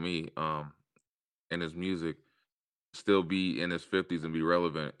everybody to me in his music, still be in his 50s and be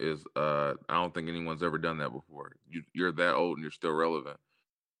relevant is I don't think anyone's ever done that before. You're that old and you're still relevant.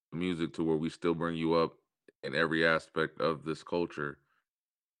 Music to where we still bring you up in every aspect of this culture.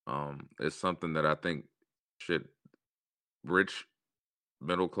 It's something that I think rich,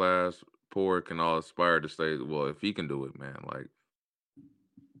 middle class, poor can all aspire to say, well, if he can do it, man,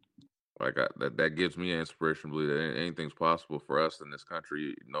 that gives me inspiration to believe that anything's possible for us in this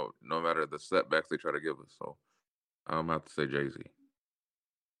country, no matter the setbacks they try to give us. So I'm gonna have to say Jay-Z.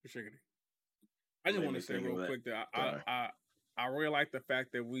 I just want to say real quick that I really like the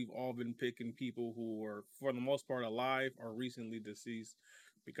fact that we've all been picking people who are, for the most part, alive or recently deceased,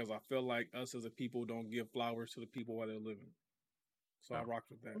 because I feel like us as a people don't give flowers to the people while they're living. So I rocked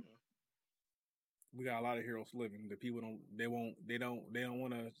with that. We got a lot of heroes living. The people don't want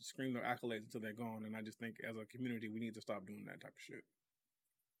to scream their accolades until they're gone. And I just think as a community, we need to stop doing that type of shit.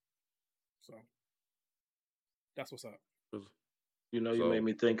 So that's what's up. You made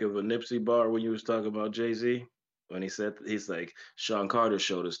me think of a Nipsey bar when you was talking about Jay-Z. When he said, he's like, Sean Carter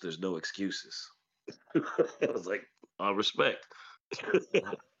showed us there's no excuses. I was like, I respect.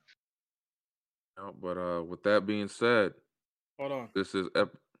 But with that being said, hold on. This is hold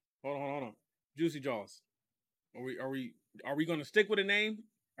on. Juicy Jaws. Are we going to stick with a name,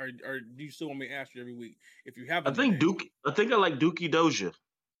 or do you still want me to ask you every week if you have? I think I like Dookie Doja.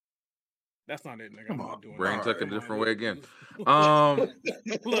 That's not it, nigga. I'm not doing brain took a different way again.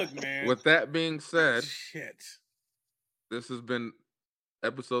 Look, man. With that being said, shit. This has been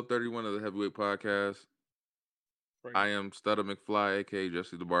episode 31 of the Heavyweight Podcast. I am Stutta McFly, aka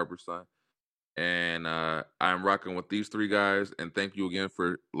Jesse the Barber's son. And I'm rocking with these three guys. And thank you again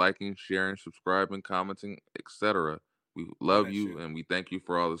for liking, sharing, subscribing, commenting, etc. We love you and we thank you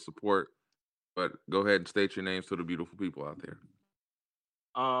for all the support. But go ahead and state your names to the beautiful people out there.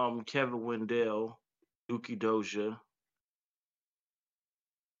 Kevin Wendell, Dookie Doja,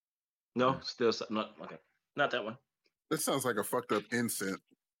 No, still not okay. Not that one. That sounds like a fucked up incense.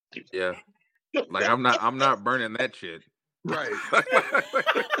 Yeah. Like I'm not burning that shit. Right.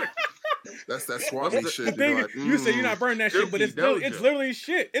 That's that swami shit. The thing is, you say you're not burning that shit, but it's literally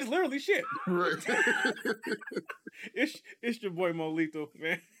shit. It's literally shit. Right. It's your boy Mo Lethal,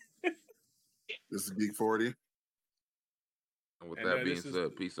 man. This is Geek 40. And with that being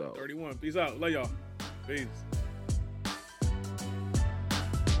said, peace out. 31. Peace out. Love y'all. Peace.